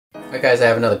Alright guys, I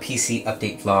have another PC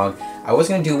update vlog. I was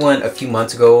going to do one a few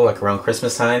months ago, like around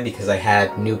Christmas time, because I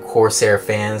had new Corsair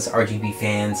fans, RGB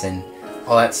fans, and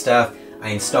all that stuff.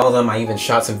 I installed them, I even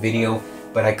shot some video,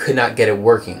 but I could not get it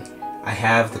working. I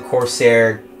have the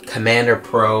Corsair Commander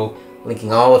Pro,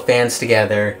 linking all the fans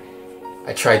together.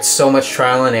 I tried so much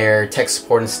trial and error, tech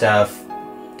support and stuff,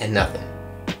 and nothing.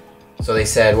 So they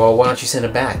said, well, why don't you send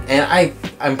it back? And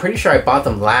I'm pretty sure I bought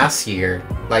them last year,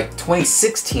 like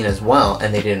 2016 as well,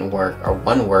 and they didn't work, or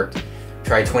one worked.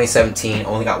 Tried 2017,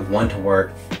 only got one to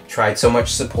work. Tried so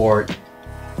much support.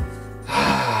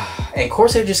 And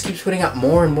Corsair just keeps putting out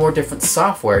more and more different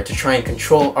software to try and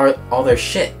control all their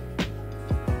shit.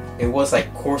 It was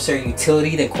like Corsair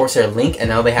Utility, then Corsair Link, and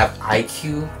now they have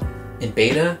IQ in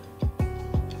beta.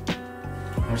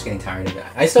 I'm just getting tired of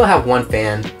that. I still have one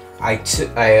fan. I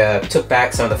took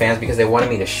back some of the fans because they wanted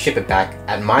me to ship it back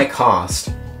at my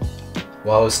cost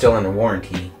while it was still under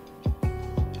warranty.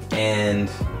 And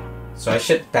so I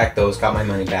shipped back those, got my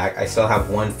money back. I still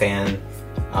have one fan.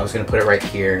 I was going to put it right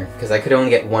here because I could only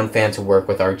get one fan to work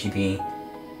with RGB.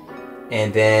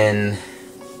 And then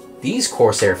these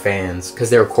Corsair fans, because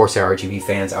they're Corsair RGB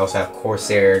fans, I also have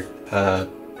Corsair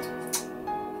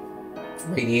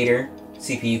radiator,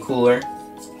 CPU cooler,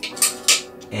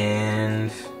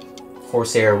 and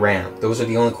Corsair ramp. Those are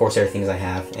the only Corsair things I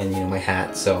have, and you know, my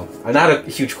hat. So I'm not a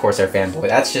huge Corsair fanboy,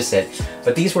 that's just it.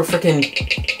 But these were freaking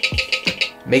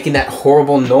making that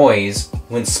horrible noise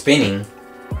when spinning.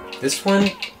 This one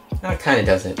kind of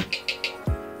doesn't.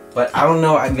 But I don't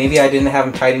know, maybe I didn't have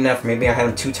them tight enough, maybe I had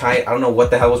them too tight. I don't know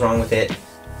what the hell was wrong with it.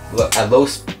 Look, at low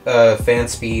fan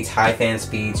speeds, high fan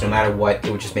speeds, no matter what,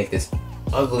 it would just make this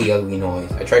ugly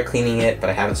noise. I tried cleaning it, but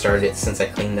I haven't started it since I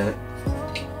cleaned it.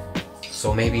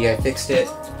 So maybe I fixed it.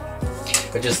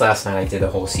 But just last night I did a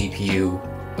whole CPU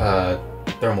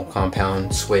thermal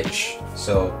compound switch.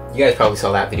 So you guys probably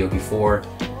saw that video before.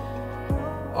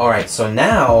 Alright, so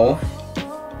now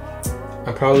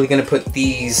I'm probably going to put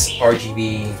these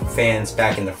RGB fans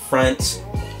back in the front.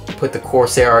 Put the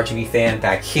Corsair RGB fan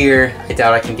back here. I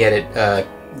doubt I can get it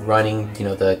running, you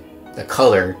know, the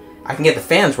color. I can get the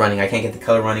fans running, I can't get the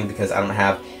color running because I don't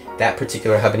have that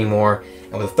particular hub anymore.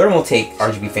 And with the Thermaltake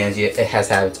RGB fans, it has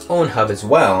to have its own hub as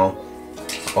well.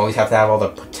 Always have to have all the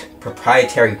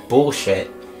proprietary bullshit.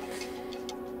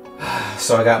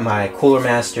 So I got my Cooler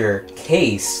Master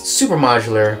case, super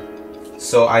modular.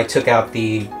 So I took out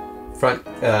the front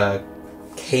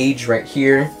cage right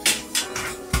here.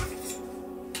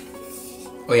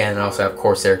 Oh yeah, and I also have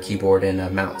Corsair keyboard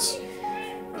and mouse.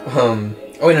 Oh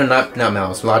no, not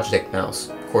mouse, Logitech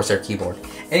mouse, Corsair keyboard.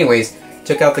 Anyways,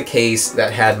 took out the case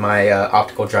that had my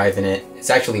optical drive in it.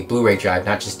 It's actually a Blu-ray drive,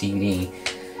 not just DVD.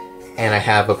 And I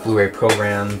have a Blu-ray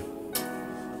program.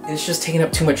 It's just taking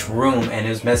up too much room, and it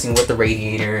was messing with the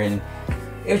radiator, and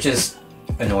it was just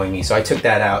annoying me. So I took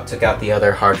that out, took out the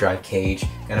other hard drive cage.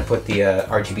 Gonna put the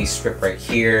RGB strip right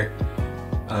here.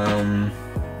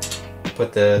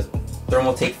 Put the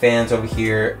Thermaltake fans over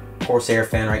here, Corsair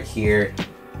fan right here.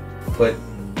 Put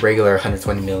regular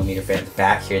 120mm fans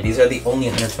back here. These are the only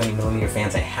 120mm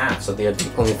fans I have, so they're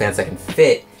the only fans I can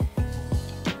fit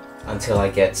until I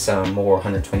get some more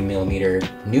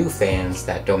 120mm new fans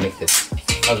that don't make this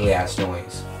ugly ass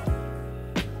noise.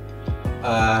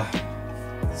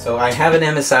 So I have an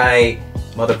MSI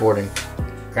motherboard and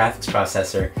graphics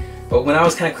processor, but when I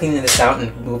was kind of cleaning this out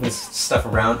and moving stuff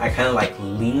around, I kind of like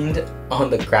leaned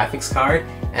on the graphics card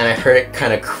and I heard it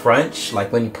kind of crunch,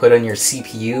 like when you put on your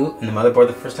CPU and the motherboard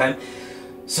the first time.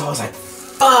 So I was like,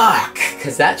 fuck!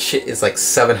 Because that shit is like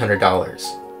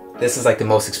 $700. This is like the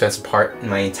most expensive part in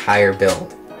my entire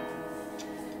build.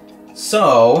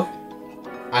 So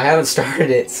I haven't started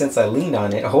it since I leaned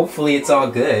on it. Hopefully it's all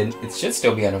good. It should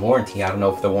still be under warranty. I don't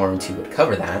know if the warranty would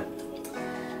cover that.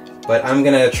 But I'm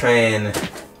gonna try and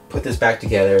put this back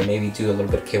together, maybe do a little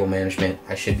bit of cable management.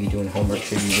 I should be doing homework,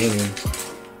 should be reading.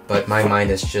 But my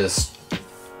mind is just,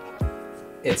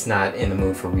 it's not in the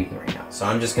mood for reading right now. So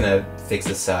I'm just gonna fix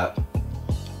this up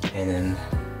and then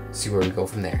see where we go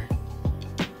from there.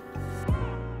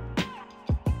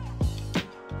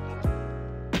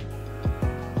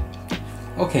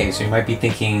 Okay, so you might be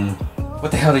thinking,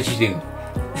 what the hell did you do?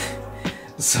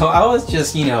 So I was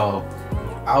just, you know,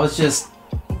 I was just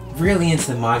really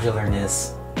into the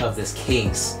modularness of this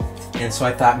case. And so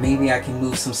I thought maybe I can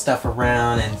move some stuff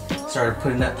around, and started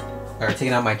putting up, or taking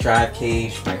out my drive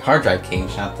cage, my hard drive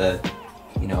cage, not the,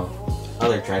 you know,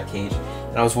 other drive cage.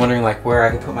 And I was wondering like where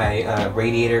I could put my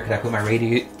radiator. Could I put my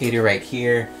radiator right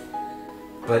here?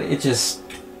 But it just,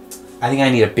 I think I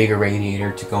need a bigger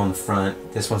radiator to go in the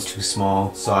front. This one's too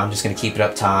small, so I'm just gonna keep it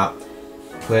up top.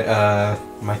 put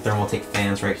my Thermaltake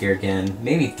fans right here again.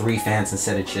 Maybe 3 fans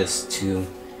instead of just 2.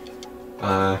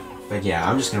 But yeah,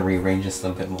 I'm just gonna rearrange this a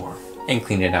little bit more and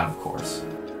clean it out, of course.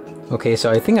 Okay,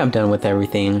 so I think I'm done with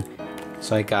everything.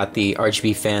 So I got the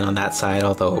RGB fan on that side,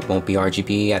 although it won't be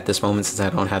RGB at this moment since I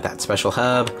don't have that special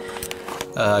hub.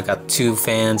 I got 2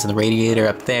 fans in the radiator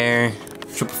up there,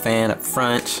 triple fan up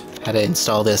front. Had to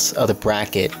install this other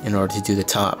bracket in order to do the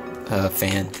top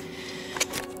fan.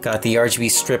 Got the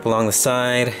RGB strip along the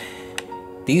side.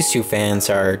 These 2 fans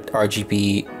are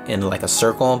RGB in like a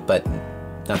circle, but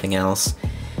nothing else.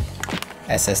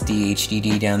 SSD,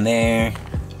 HDD down there,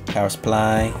 power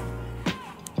supply,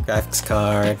 graphics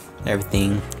card,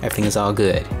 everything is all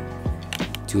good.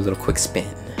 Do a little quick spin.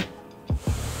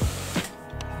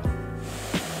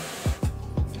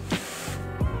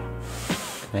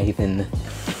 I even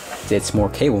did some more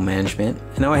cable management.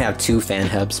 And now I have 2 fan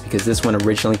hubs because this one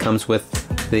originally comes with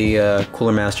the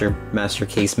Cooler Master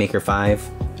Case Maker 5.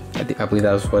 I believe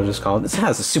that was what it was called. This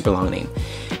has a super long name.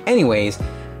 Anyways,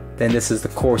 then this is the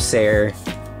Corsair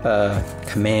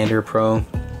Commander Pro.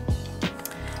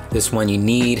 This one you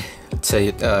need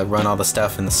to run all the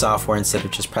stuff in the software instead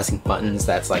of just pressing buttons.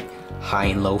 That's like high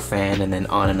and low fan and then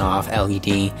on and off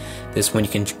LED. This one you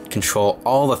can control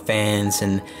all the fans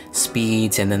and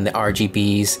speeds and then the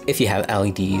RGBs if you have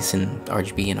LEDs and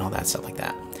RGB and all that stuff like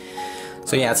that.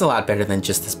 So yeah, it's a lot better than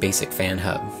just this basic fan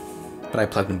hub. But I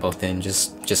plugged them both in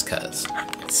just cause.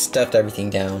 Stuffed everything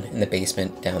down in the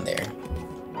basement down there.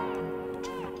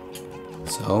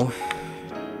 So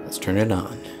let's turn it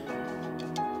on.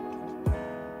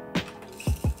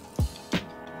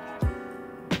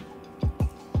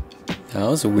 That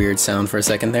was a weird sound for a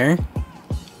second there.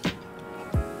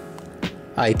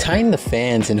 I tightened the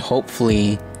fans and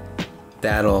hopefully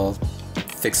that'll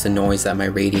fix the noise that my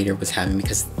radiator was having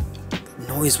because the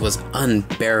noise was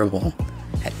unbearable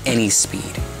at any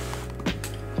speed.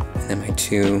 And then my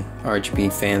 2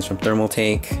 RGB fans from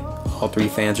Thermaltake. All 3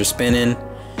 fans are spinning.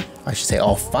 I should say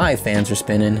all 5 fans are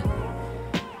spinning.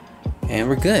 And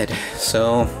we're good.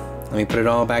 So let me put it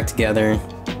all back together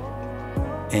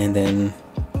and then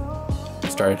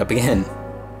start it up again.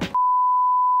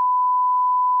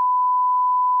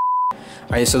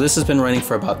 Alright, so this has been running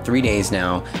for about 3 days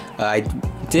now. I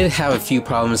did have a few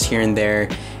problems here and there,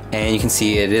 and you can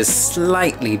see it is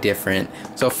slightly different.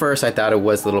 So first I thought it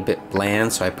was a little bit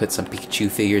bland, so I put some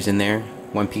Pikachu figures in there.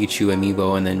 1 Pikachu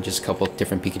amiibo and then just a couple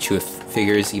different Pikachu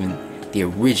figures, even the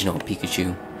original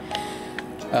Pikachu.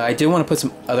 I did want to put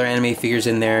some other anime figures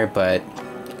in there, but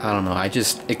I don't know,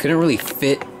 it couldn't really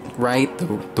fit right,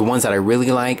 the ones that I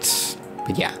really liked,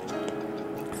 but yeah.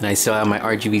 And I still have my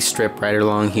RGB strip right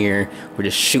along here. We're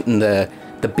just shooting the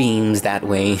beams that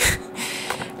way.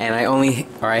 And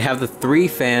I have the 3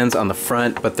 fans on the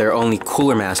front, but they're only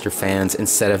Cooler Master fans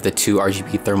instead of the 2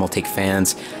 RGB Thermaltake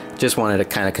fans. Just wanted to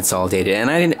kind of consolidate it, and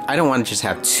I don't want to just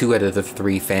have 2 out of the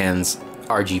 3 fans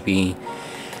RGB.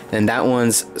 And that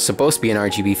one's supposed to be an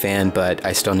RGB fan, but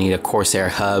I still need a Corsair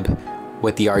hub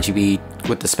with the RGB,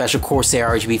 with the special Corsair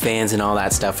RGB fans and all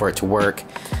that stuff for it to work.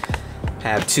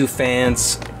 Have 2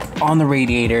 fans on the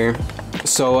radiator.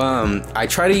 So I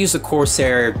try to use the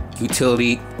Corsair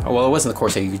utility. Well, it wasn't the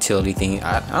Corsair utility thing.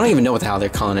 I don't even know what the hell they're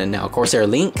calling it now. Corsair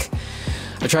Link.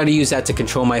 I try to use that to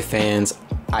control my fans.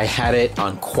 I had it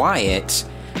on quiet,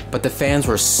 but the fans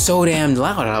were so damn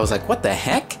loud, and I was like, what the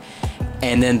heck?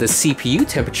 And then the CPU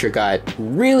temperature got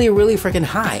really, really freaking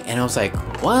high, and I was like,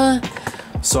 what?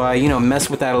 So I, messed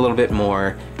with that a little bit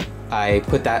more. I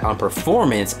put that on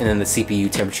performance, and then the CPU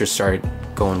temperature started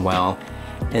going well.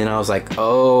 And I was like,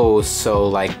 oh, so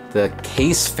like the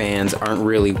case fans aren't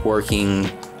really working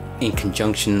in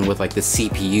conjunction with like the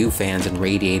CPU fans and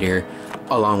radiator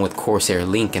along with Corsair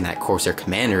Link and that Corsair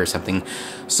Commander or something.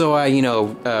 So I,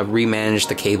 remanaged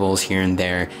the cables here and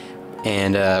there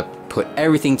and put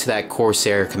everything to that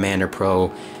Corsair Commander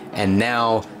Pro. And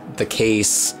now the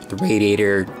case, the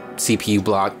radiator, CPU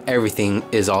block, everything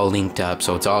is all linked up,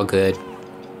 so it's all good.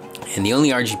 And the only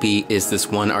RGB is this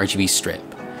 1 RGB strip.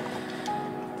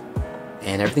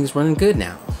 And everything's running good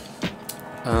now.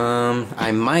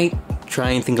 I might try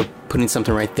and think of putting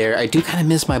something right there. I do kind of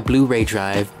miss my Blu-ray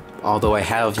drive, although I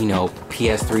have,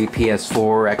 PS3,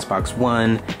 PS4, Xbox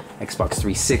One, Xbox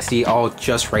 360, all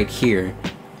just right here.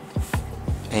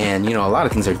 And, a lot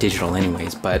of things are digital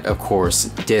anyways, but of course,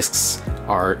 discs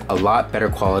are a lot better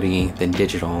quality than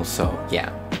digital, so yeah.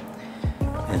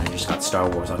 And I just got Star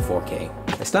Wars on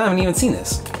 4K. I still haven't even seen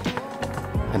this.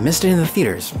 I missed it in the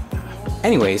theaters.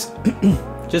 Anyways,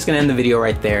 just gonna end the video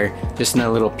right there. Just a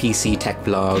little PC tech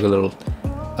vlog, a little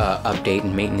update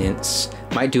and maintenance.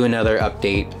 Might do another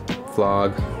update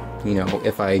vlog you know,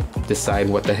 if I decide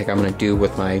what the heck I'm gonna do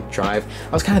with my drive.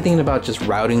 I was kind of thinking about just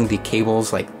routing the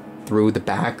cables like through the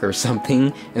back or something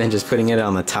and then just putting it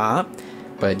on the top,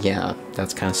 but yeah,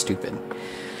 that's kind of stupid.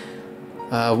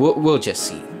 We'll just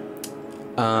see.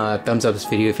 Thumbs up this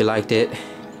video if you liked it,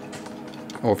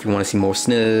 or if you want to see more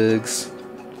snugs,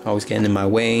 always getting in my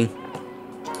way,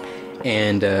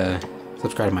 and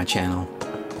subscribe to my channel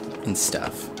and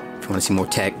stuff if you want to see more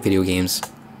tech, video games,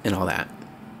 and all that.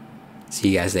 See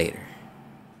you guys later.